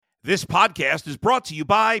This podcast is brought to you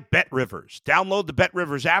by BetRivers. Download the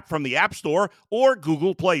BetRivers app from the App Store or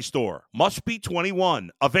Google Play Store. Must be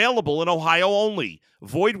 21. Available in Ohio only.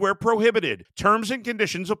 Void where prohibited. Terms and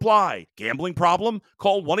conditions apply. Gambling problem?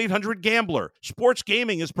 Call 1-800-GAMBLER. Sports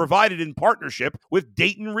gaming is provided in partnership with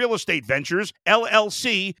Dayton Real Estate Ventures,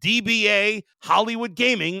 LLC, DBA, Hollywood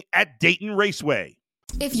Gaming at Dayton Raceway.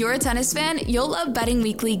 If you're a tennis fan, you'll love Betting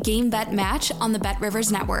Weekly Game Bet Match on the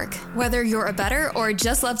BetRivers Network. Whether you're a bettor or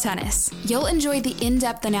just love tennis, you'll enjoy the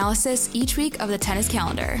in-depth analysis each week of the tennis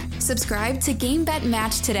calendar. Subscribe to Game Bet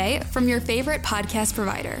Match today from your favorite podcast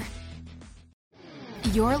provider.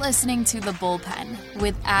 You're listening to The Bullpen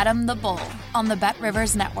with Adam the Bull on the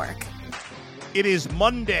BetRivers Network. It is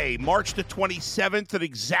Monday, March the 27th at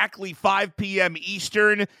exactly 5 p.m.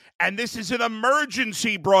 Eastern, and this is an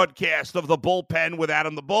emergency broadcast of The Bullpen with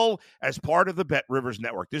Adam the Bull as part of the BetRivers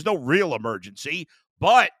Network. There's no real emergency,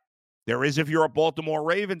 but there is if you're a Baltimore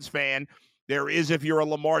Ravens fan. There is if you're a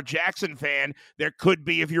Lamar Jackson fan. There could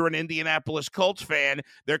be if you're an Indianapolis Colts fan.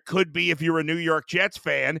 There could be if you're a New York Jets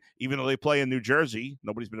fan, even though they play in New Jersey.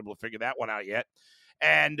 Nobody's been able to figure that one out yet.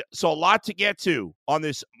 And so a lot to get to on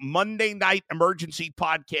this Monday night emergency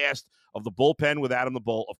podcast of The Bullpen with Adam the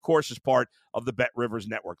Bull, of course, as part of the BetRivers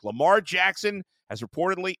Network. Lamar Jackson has he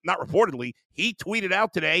tweeted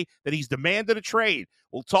out today that he's demanded a trade.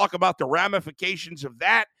 We'll talk about the ramifications of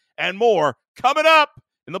that and more coming up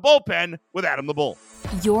in The Bullpen with Adam the Bull.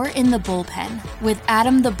 You're in The Bullpen with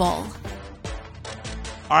Adam the Bull.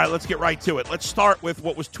 All right, let's get right to it. Let's start with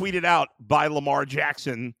what was tweeted out by Lamar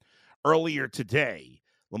Jackson earlier today.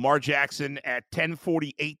 Lamar Jackson at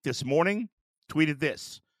 10:48 this morning tweeted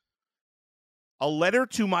this: "A letter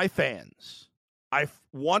to my fans. I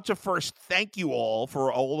want to first thank you all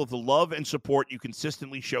for all of the love and support you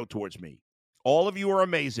consistently show towards me. All of you are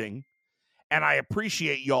amazing, and I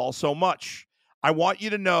appreciate y'all so much. I want you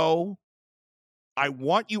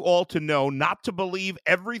all to know not to believe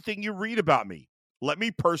everything you read about me. Let me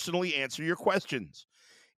personally answer your questions.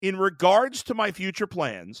 In regards to my future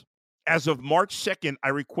plans, as of March 2nd, I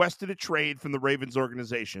requested a trade from the Ravens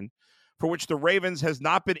organization, for which the Ravens has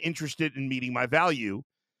not been interested in meeting my value.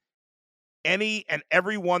 Any and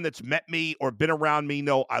everyone that's met me or been around me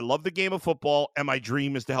know I love the game of football, and my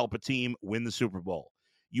dream is to help a team win the Super Bowl.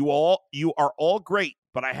 You are all great,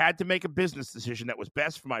 but I had to make a business decision that was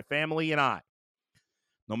best for my family and I.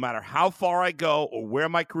 No matter how far I go or where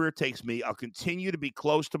my career takes me, I'll continue to be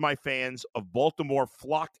close to my fans of Baltimore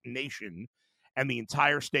Flock Nation and the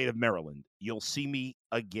entire state of Maryland. You'll see me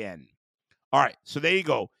again." All right, so there you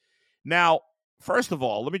go. Now, first of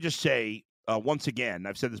all, let me just say, once again,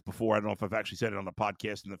 I've said this before. I don't know if I've actually said it on the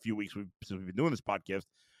podcast in the few weeks since we've been doing this podcast.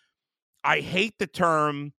 I hate the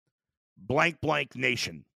term blank, blank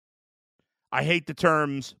nation. I hate the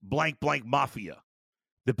terms blank, blank mafia,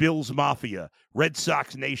 the Bills Mafia, Red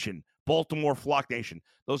Sox Nation, Baltimore Flock Nation.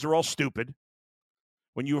 Those are all stupid.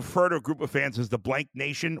 When you refer to a group of fans as the blank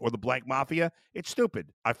nation or the blank mafia, it's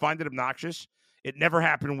stupid. I find it obnoxious. It never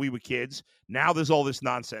happened when we were kids. Now there's all this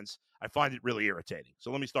nonsense. I find it really irritating.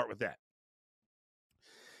 So let me start with that.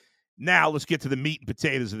 Now let's get to the meat and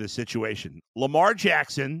potatoes of this situation. Lamar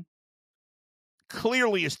Jackson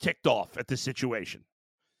clearly is ticked off at this situation.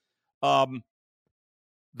 The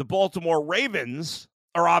Baltimore Ravens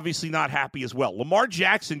are obviously not happy as well. Lamar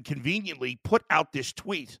Jackson conveniently put out this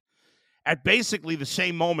tweet at basically the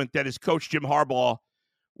same moment that his coach, Jim Harbaugh,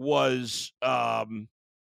 was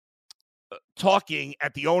talking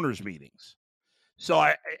at the owners' meetings.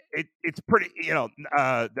 So it's pretty, did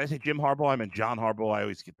I say Jim Harbaugh? I meant John Harbaugh. I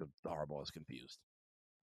always get the Harbaughs confused.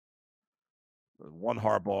 One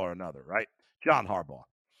Harbaugh or another, right? John Harbaugh.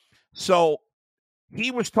 So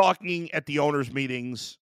he was talking at the owners'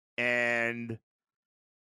 meetings, and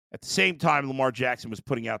at the same time, Lamar Jackson was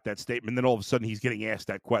putting out that statement. Then all of a sudden, he's getting asked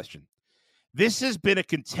that question. This has been a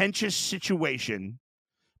contentious situation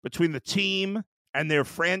between the team and their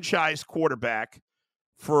franchise quarterback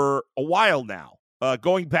for a while now,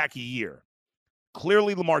 going back a year.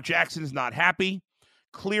 Clearly, Lamar Jackson is not happy.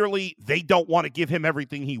 Clearly, they don't want to give him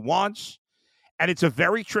everything he wants. And it's a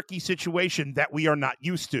very tricky situation that we are not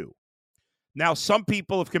used to. Now, some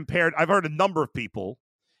people have compared, I've heard a number of people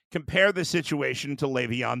compare the situation to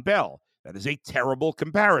Le'Veon Bell. That is a terrible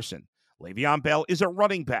comparison. Le'Veon Bell is a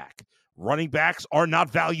running back. Running backs are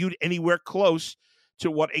not valued anywhere close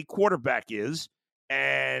to what a quarterback is,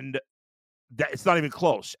 and it's not even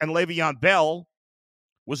close. And Le'Veon Bell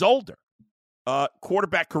was older.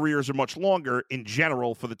 Quarterback careers are much longer in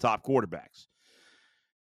general for the top quarterbacks.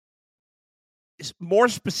 More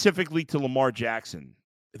specifically to Lamar Jackson,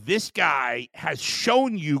 this guy has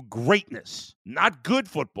shown you greatness, not good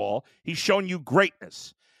football. He's shown you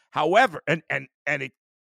greatness. However, and it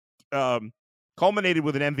culminated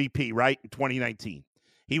with an MVP, right, in 2019.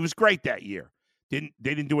 He was great that year. They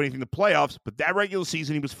didn't do anything in the playoffs, but that regular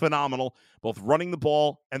season he was phenomenal, both running the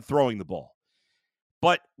ball and throwing the ball.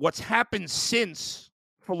 But what's happened since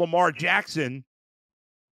for Lamar Jackson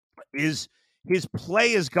is his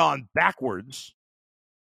play has gone backwards.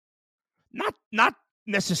 Not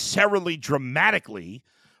necessarily dramatically,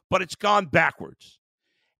 but it's gone backwards.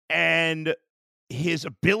 And his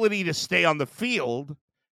ability to stay on the field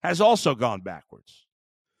has also gone backwards.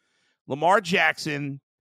 Lamar Jackson,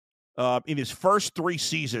 in his first 3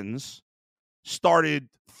 seasons, started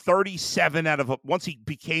 37 out of once he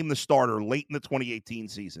became the starter late in the 2018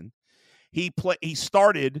 season. He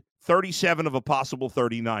started 37 of a possible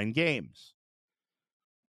 39 games.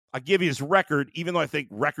 I'll give you his record, even though I think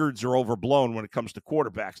records are overblown when it comes to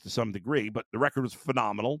quarterbacks to some degree, but the record was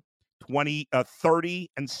phenomenal. 30-7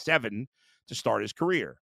 to start his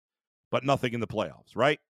career, but nothing in the playoffs,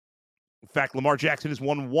 right? In fact, Lamar Jackson has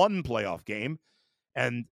won 1 playoff game,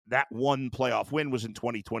 and that 1 playoff win was in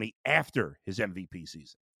 2020 after his MVP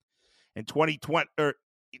season. In 2020, it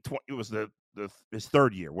was his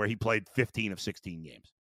 3rd year where he played 15 of 16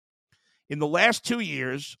 games. In the last 2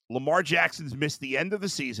 years, Lamar Jackson's missed the end of the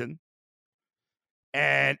season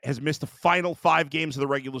and has missed the final 5 games of the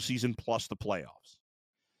regular season plus the playoffs.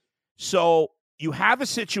 So you have a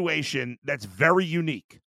situation that's very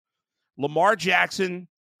unique. Lamar Jackson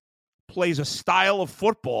plays a style of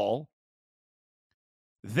football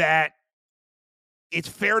that it's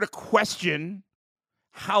fair to question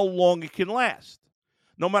how long it can last.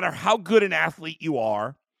 No matter how good an athlete you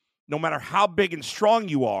are, no matter how big and strong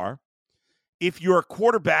you are, if you're a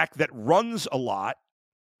quarterback that runs a lot,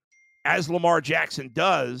 as Lamar Jackson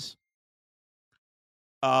does,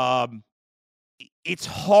 it's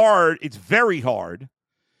hard. It's very hard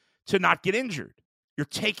to not get injured. You're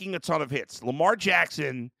taking a ton of hits. Lamar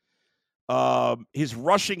Jackson, his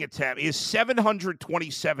rushing attempt is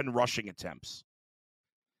 727 rushing attempts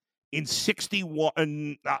in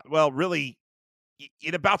 61. Really,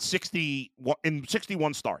 in about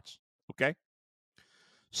 61 starts. Okay.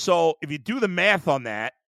 So if you do the math on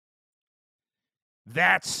that,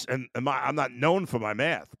 and I'm not known for my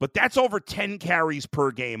math, but that's over 10 carries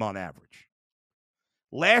per game on average.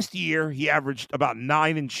 Last year, he averaged about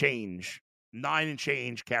 9 and change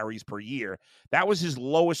carries per year. That was his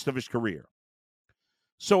lowest of his career.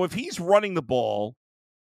 So if he's running the ball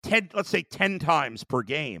 10 times per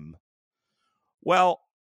game, well,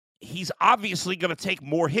 he's obviously going to take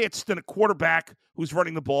more hits than a quarterback who's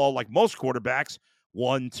running the ball like most quarterbacks,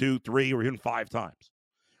 1, 2, 3, or even 5 times.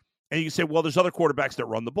 And you say, well, there's other quarterbacks that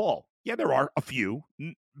run the ball. Yeah, there are a few,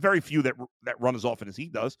 very few that run as often as he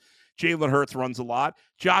does. Jalen Hurts runs a lot.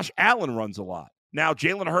 Josh Allen runs a lot. Now,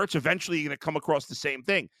 Jalen Hurts eventually going to come across the same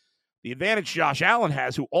thing. The advantage Josh Allen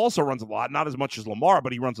has, who also runs a lot, not as much as Lamar,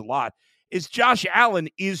 but he runs a lot, is Josh Allen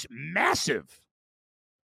is massive.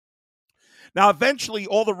 Now, eventually,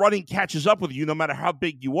 all the running catches up with you, no matter how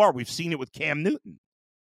big you are. We've seen it with Cam Newton.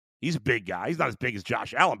 He's a big guy. He's not as big as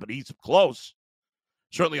Josh Allen, but he's close.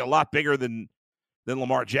 Certainly a lot bigger than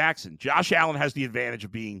Lamar Jackson. Josh Allen has the advantage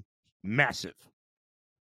of being massive.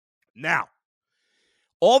 Now,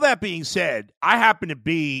 all that being said, I happen to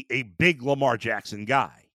be a big Lamar Jackson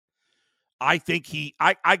guy. I think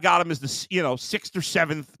I got him as the 6th or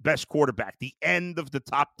 7th best quarterback, the end of the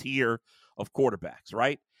top tier of quarterbacks,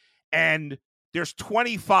 right? And there's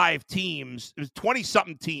 25 teams, there's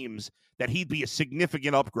 20-something teams that he'd be a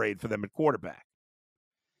significant upgrade for them at quarterback.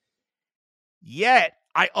 Yet,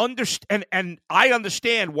 I understand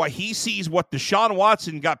why he sees what Deshaun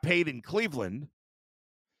Watson got paid in Cleveland.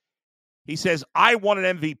 He says, I won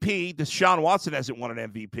an MVP. Deshaun Watson hasn't won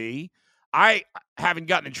an MVP. I haven't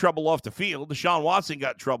gotten in trouble off the field. Deshaun Watson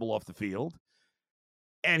got in trouble off the field.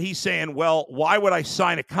 And he's saying, well, why would I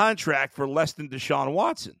sign a contract for less than Deshaun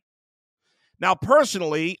Watson? Now,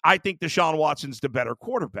 personally, I think Deshaun Watson's the better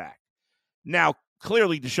quarterback. Now,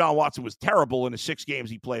 clearly, Deshaun Watson was terrible in the 6 games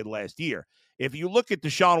he played last year. If you look at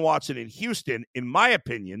Deshaun Watson in Houston, in my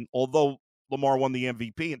opinion, although Lamar won the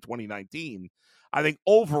MVP in 2019, I think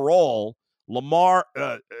overall,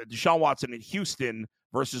 Deshaun Watson in Houston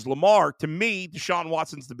versus Lamar, to me, Deshaun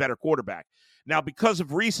Watson's the better quarterback. Now, because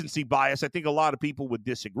of recency bias, I think a lot of people would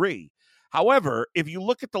disagree. However, if you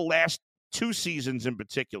look at the last 2 seasons in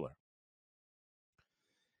particular,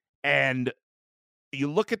 and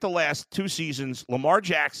you look at the last 2 seasons, Lamar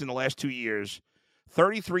Jackson, the last 2 years,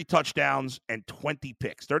 33 touchdowns and 20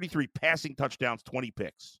 picks. 33 passing touchdowns, 20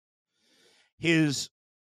 picks. His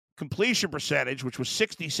completion percentage, which was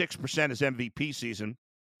 66% his MVP season,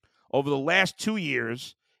 over the last 2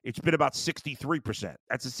 years it's been about 63%.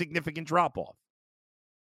 That's a significant drop-off.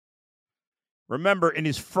 Remember, in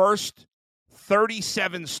his first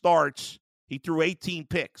 37 starts, he threw 18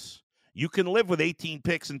 picks. You can live with 18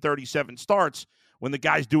 picks and 37 starts when the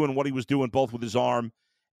guy's doing what he was doing both with his arm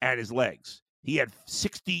and his legs. He had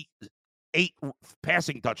 68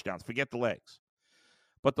 passing touchdowns. Forget the legs.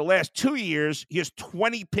 But the last 2 years, he has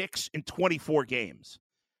 20 picks in 24 games.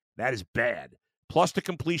 That is bad. Plus, the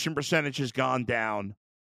completion percentage has gone down.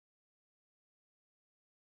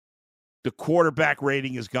 The quarterback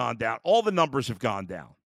rating has gone down. All the numbers have gone down.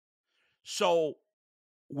 So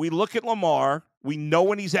we look at Lamar. We know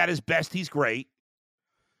when he's at his best, he's great.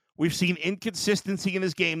 We've seen inconsistency in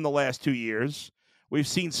his game the last 2 years. We've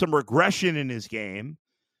seen some regression in his game.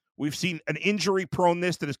 We've seen an injury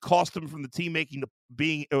proneness that has cost him from the team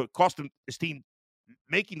cost him his team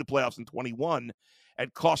making the playoffs in 21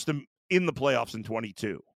 and cost him in the playoffs in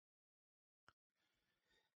 22.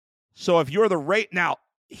 So if you're the now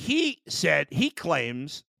he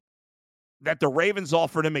claims that the Ravens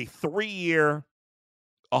offered him a 3-year,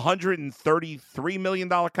 $133 million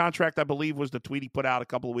contract, I believe was the tweet he put out a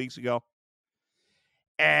couple of weeks ago.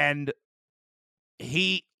 And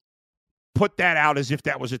he put that out as if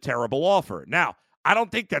that was a terrible offer. Now, I don't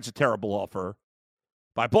think that's a terrible offer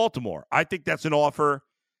by Baltimore. I think that's an offer.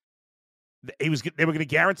 They were going to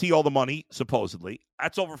guarantee all the money, supposedly.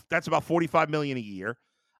 That's about $45 million a year.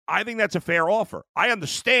 I think that's a fair offer. I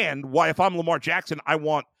understand why, if I'm Lamar Jackson, I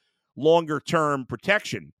want longer-term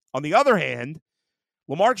protection. On the other hand,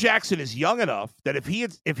 Lamar Jackson is young enough that if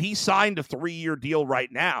he signed a 3-year deal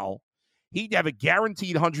right now, he'd have a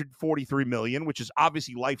guaranteed $143 million, which is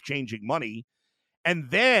obviously life-changing money. And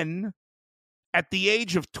then at the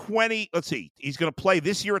age of 20, let's see, he's going to play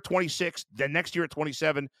this year at 26, then next year at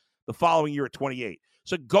 27, the following year at 28.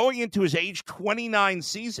 So going into his age 29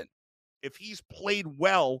 season, if he's played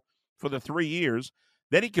well for the 3 years,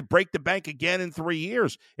 then he could break the bank again in 3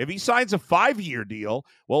 years. If he signs a 5-year deal,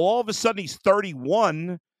 well, all of a sudden he's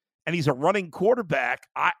 31 and he's a running quarterback.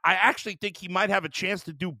 I actually think he might have a chance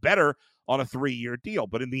to do better on a 3-year deal.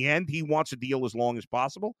 But in the end, he wants a deal as long as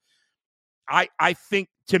possible. I think,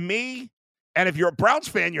 to me, and if you're a Browns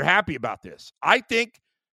fan, you're happy about this. I think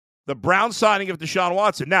the Browns signing of Deshaun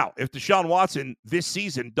Watson. Now, if Deshaun Watson this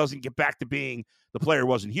season doesn't get back to being the player he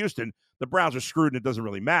was in Houston, the Browns are screwed and it doesn't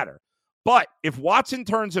really matter. But if Watson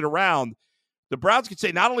turns it around, the Browns could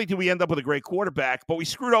say, not only did we end up with a great quarterback, but we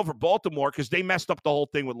screwed over Baltimore because they messed up the whole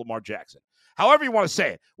thing with Lamar Jackson. However you want to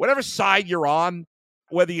say it, whatever side you're on,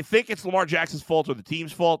 whether you think it's Lamar Jackson's fault or the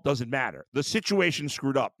team's fault, doesn't matter. The situation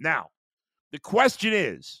screwed up. Now, the question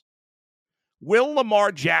is, will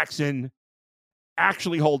Lamar Jackson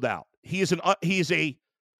actually hold out? He's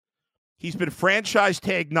been franchise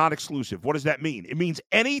tag non-exclusive. What does that mean? It means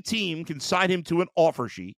any team can sign him to an offer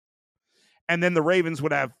sheet, and then the Ravens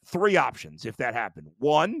would have 3 options if that happened.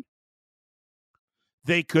 1,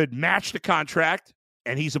 they could match the contract,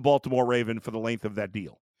 and he's a Baltimore Raven for the length of that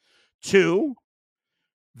deal. 2,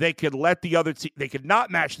 they could let the other team, they could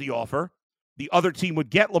not match the offer. The other team would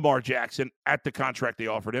get Lamar Jackson at the contract they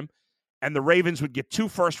offered him, and the Ravens would get 2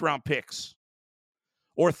 first-round picks.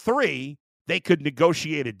 Or 3, they could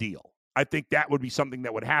negotiate a deal. I think that would be something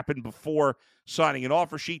that would happen before signing an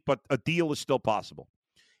offer sheet, but a deal is still possible.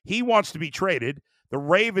 He wants to be traded. The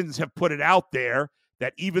Ravens have put it out there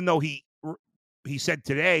that even though he said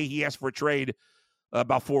today he asked for a trade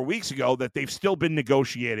about 4 weeks ago, that they've still been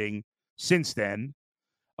negotiating since then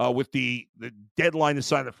with the deadline to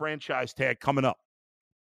sign the franchise tag coming up,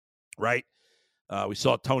 right? We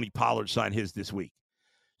saw Tony Pollard sign his this week.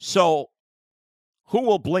 So who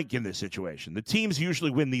will blink in this situation? The teams usually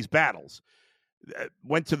win these battles.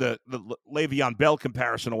 Went to the Le'Veon Bell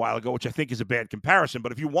comparison a while ago, which I think is a bad comparison.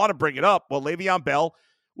 But if you want to bring it up, well, Le'Veon Bell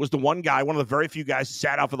was the one guy, one of the very few guys who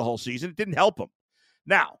sat out for the whole season. It didn't help him.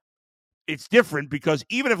 Now, it's different because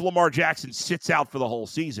even if Lamar Jackson sits out for the whole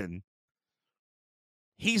season,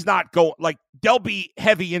 he's not going, like, there'll be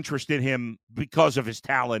heavy interest in him because of his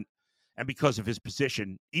talent and because of his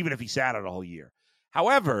position, even if he sat out a whole year.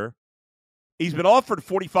 However, he's been offered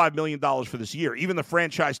 $45 million for this year. Even the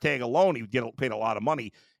franchise tag alone, he would get paid a lot of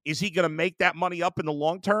money. Is he going to make that money up in the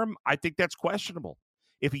long term? I think that's questionable.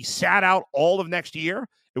 If he sat out all of next year,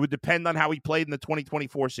 it would depend on how he played in the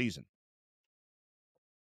 2024 season.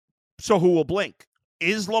 So who will blink?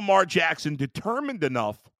 Is Lamar Jackson determined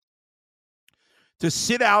enough to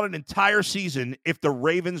sit out an entire season if the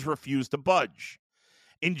Ravens refuse to budge?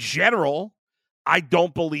 In general, I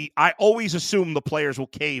always assume the players will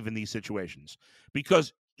cave in these situations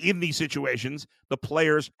because in these situations, the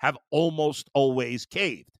players have almost always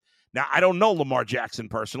caved. Now, I don't know Lamar Jackson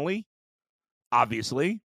personally,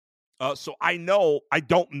 obviously, So I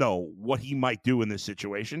don't know what he might do in this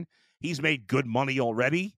situation. He's made good money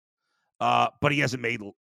already, but he hasn't made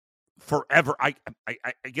forever. I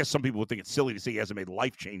guess some people would think it's silly to say he hasn't made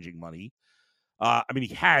life-changing money. He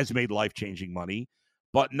has made life-changing money,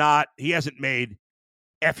 but he hasn't made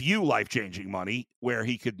FU life-changing money where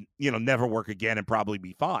he could, never work again and probably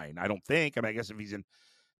be fine. I don't think. I guess if he's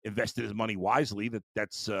invested his money wisely,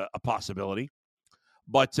 that's a possibility.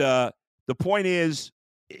 But the point is,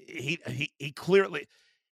 he clearly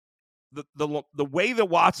the way the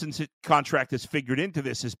Watson's contract has figured into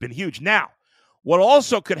this has been huge. Now, what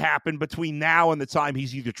also could happen between now and the time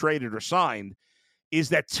he's either traded or signed is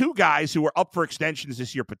that two guys who are up for extensions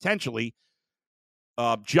this year potentially,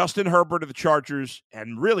 Justin Herbert of the Chargers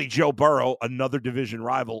and really Joe Burrow, another division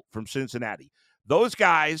rival from Cincinnati. Those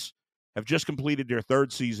guys have just completed their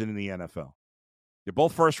third season in the NFL. They're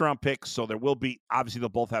both first-round picks, so there will be, obviously they'll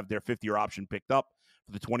both have their fifth-year option picked up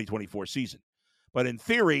for the 2024 season. But in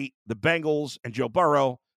theory, the Bengals and Joe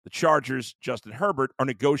Burrow, the Chargers, Justin Herbert, are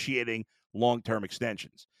negotiating long-term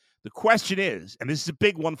extensions. The question is, and this is a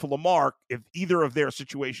big one for Lamar, if either of their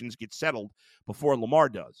situations get settled before Lamar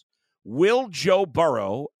does, will Joe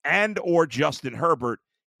Burrow and or Justin Herbert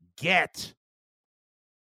get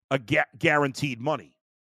a guaranteed money?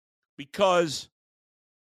 Because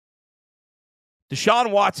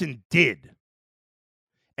Deshaun Watson did.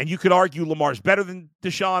 And you could argue Lamar's better than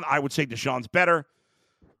Deshaun. I would say Deshaun's better.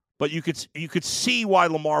 But you could see why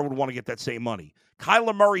Lamar would want to get that same money.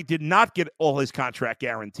 Kyler Murray did not get all his contract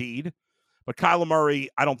guaranteed. But Kyler Murray,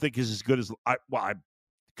 I don't think is as good as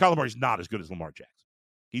Kyler Murray's not as good as Lamar Jackson.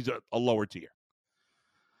 He's a lower tier.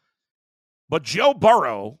 But Joe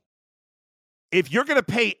Burrow, if you're going to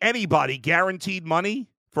pay anybody guaranteed money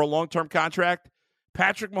for a long-term contract,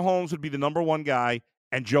 Patrick Mahomes would be the number one guy,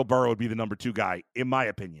 and Joe Burrow would be the number two guy, in my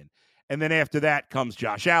opinion. And then after that comes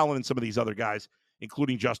Josh Allen and some of these other guys,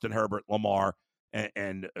 including Justin Herbert, Lamar,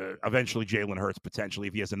 and eventually Jalen Hurts, potentially,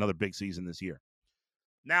 if he has another big season this year.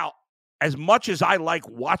 Now, as much as I like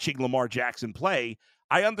watching Lamar Jackson play,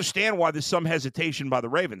 I understand why there's some hesitation by the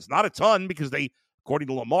Ravens. Not a ton, because they, according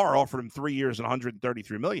to Lamar, offered him 3 years and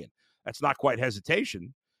 $133 million. That's not quite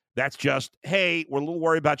hesitation. That's just, hey, we're a little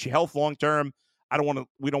worried about your health long term.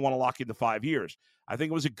 We don't want to lock into 5 years. I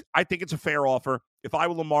think it's a fair offer. If I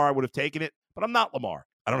were Lamar, I would have taken it, but I'm not Lamar.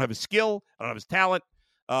 I don't have his skill. I don't have his talent.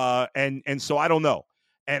 And so I don't know.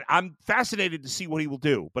 And I'm fascinated to see what he will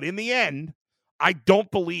do. But in the end, I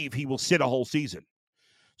don't believe he will sit a whole season.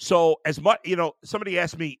 So as much, somebody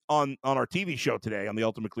asked me on our TV show today, on the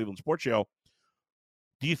Ultimate Cleveland Sports Show,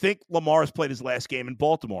 do you think Lamar has played his last game in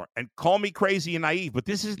Baltimore? And call me crazy and naive, but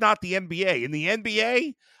this is not the NBA. In the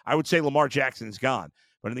NBA, I would say Lamar Jackson is gone.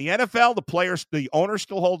 But in the NFL, the owners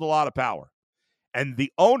still hold a lot of power. And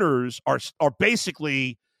the owners are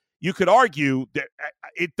basically, you could argue that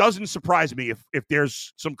it doesn't surprise me if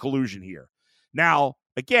there's some collusion here. Now,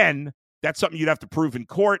 again, that's something you'd have to prove in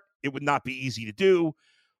court. It would not be easy to do.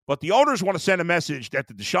 But the owners want to send a message that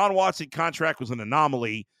the Deshaun Watson contract was an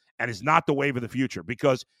anomaly and is not the wave of the future.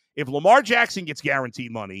 Because if Lamar Jackson gets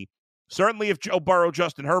guaranteed money, certainly if Joe Burrow,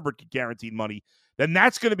 Justin Herbert get guaranteed money, then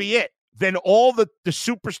that's going to be it. Then all the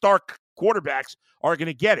superstar quarterbacks are going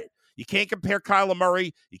to get it. You can't compare Kyler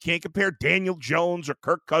Murray. You can't compare Daniel Jones or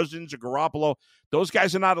Kirk Cousins or Garoppolo. Those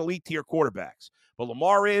guys are not elite tier quarterbacks. But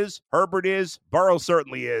Lamar is, Herbert is, Burrow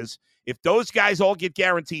certainly is. If those guys all get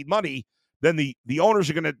guaranteed money, then the owners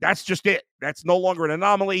are going to, that's just it. That's no longer an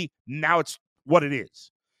anomaly. Now it's what it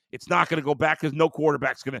is. It's not going to go back because none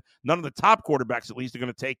of the top quarterbacks at least are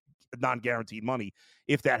going to take non-guaranteed money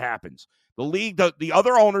if that happens. The league, the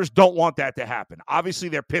other owners don't want that to happen. Obviously,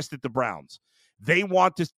 they're pissed at the Browns. They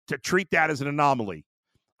want to treat that as an anomaly.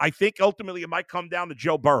 I think ultimately it might come down to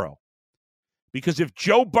Joe Burrow. Because if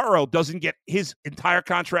Joe Burrow doesn't get his entire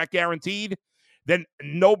contract guaranteed, then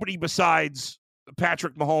nobody besides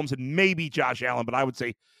Patrick Mahomes and maybe Josh Allen, but I would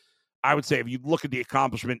say if you look at the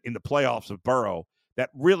accomplishment in the playoffs of Burrow, that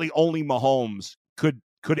really only Mahomes could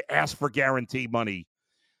ask for guarantee money,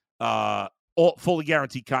 fully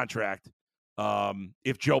guaranteed contract,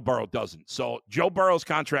 if Joe Burrow doesn't. So Joe Burrow's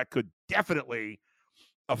contract could definitely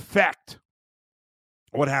affect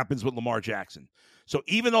what happens with Lamar Jackson. So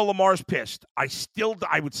even though Lamar's pissed, I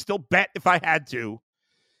would still bet if I had to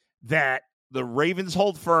that the Ravens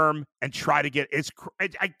hold firm and try to get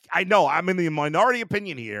I know I'm in the minority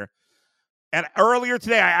opinion here. And earlier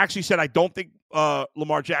today, I actually said I don't think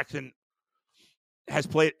Lamar Jackson has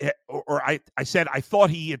played, or I said I thought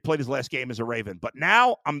he had played his last game as a Raven. But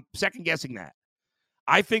now I'm second-guessing that.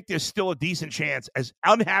 I think there's still a decent chance, as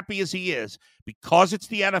unhappy as he is, because it's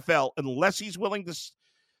the NFL, unless he's willing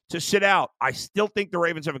to sit out. I still think the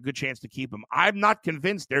Ravens have a good chance to keep him. I'm not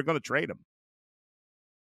convinced they're going to trade him.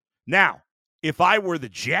 Now, if I were the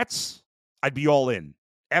Jets, I'd be all in.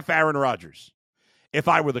 F Aaron Rodgers. If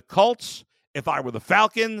I were the Colts, if I were the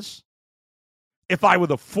Falcons, if I were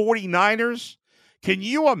the 49ers, can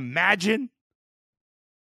you imagine?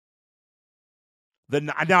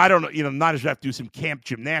 Now, I don't know, Niners would have to do some camp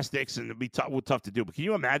gymnastics, and it'd be tough to do. But can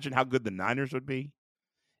you imagine how good the Niners would be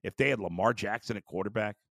if they had Lamar Jackson at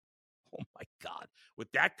quarterback? Oh, my God. With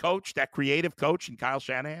that coach, that creative coach, and Kyle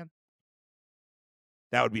Shanahan,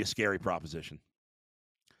 that would be a scary proposition.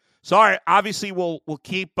 Sorry, obviously we'll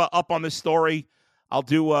keep up on this story. I'll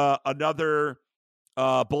do another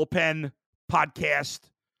bullpen podcast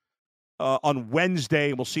on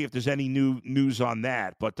Wednesday. We'll see if there's any new news on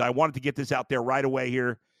that. But I wanted to get this out there right away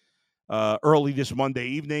here early this Monday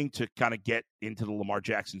evening to kind of get into the Lamar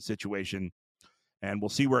Jackson situation. And we'll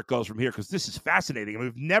see where it goes from here because this is fascinating. I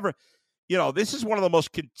mean, we've never, this is one of the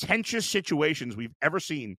most contentious situations we've ever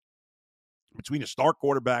seen between a star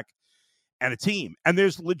quarterback and a team. And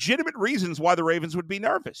there's legitimate reasons why the Ravens would be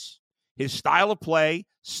nervous. His style of play,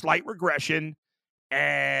 slight regression,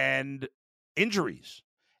 and injuries.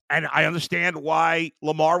 And I understand why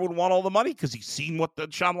Lamar would want all the money because he's seen what the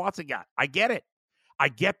Deshaun Watson got. I get it. I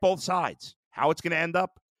get both sides. How it's going to end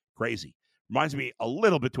up, crazy. Reminds me a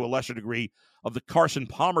little bit to a lesser degree of the Carson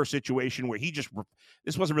Palmer situation where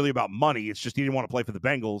this wasn't really about money. It's just he didn't want to play for the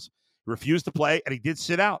Bengals. He refused to play, and he did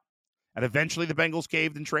sit out. And eventually the Bengals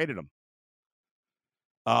caved and traded him.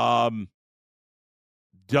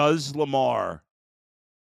 Does Lamar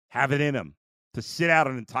have it in him to sit out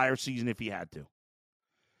an entire season if he had to?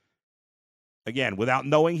 Again, without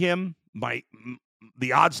knowing him,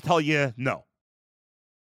 the odds tell you no.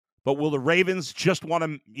 But will the Ravens just want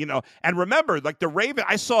him, And remember, like the Ravens,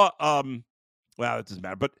 I saw, well, it doesn't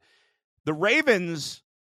matter. But the Ravens,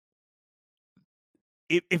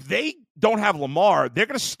 if they don't have Lamar, they're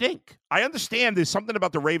going to stink. I understand there's something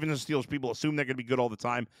about the Ravens and Steelers. People assume they're going to be good all the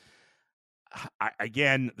time.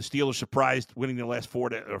 Again, the Steelers surprised winning the last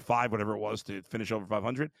 4 or 5, whatever it was, to finish over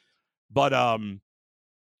 500. But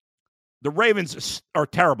the Ravens are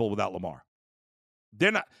terrible without Lamar.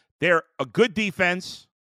 They're a good defense.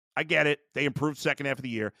 I get it. They improved second half of the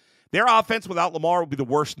year. Their offense without Lamar will be the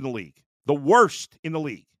worst in the league. The worst in the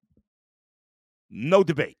league. No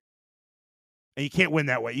debate. And you can't win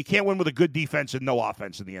that way. You can't win with a good defense and no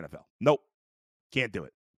offense in the NFL. Nope. Can't do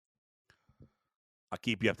it. I'll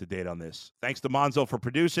keep you up to date on this. Thanks to Monzo for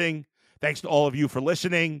producing. Thanks to all of you for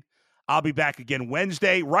listening. I'll be back again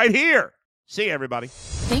Wednesday right here. See you, everybody.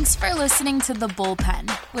 Thanks for listening to The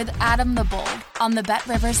Bullpen with Adam the Bull on the Bet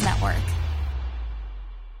Rivers Network.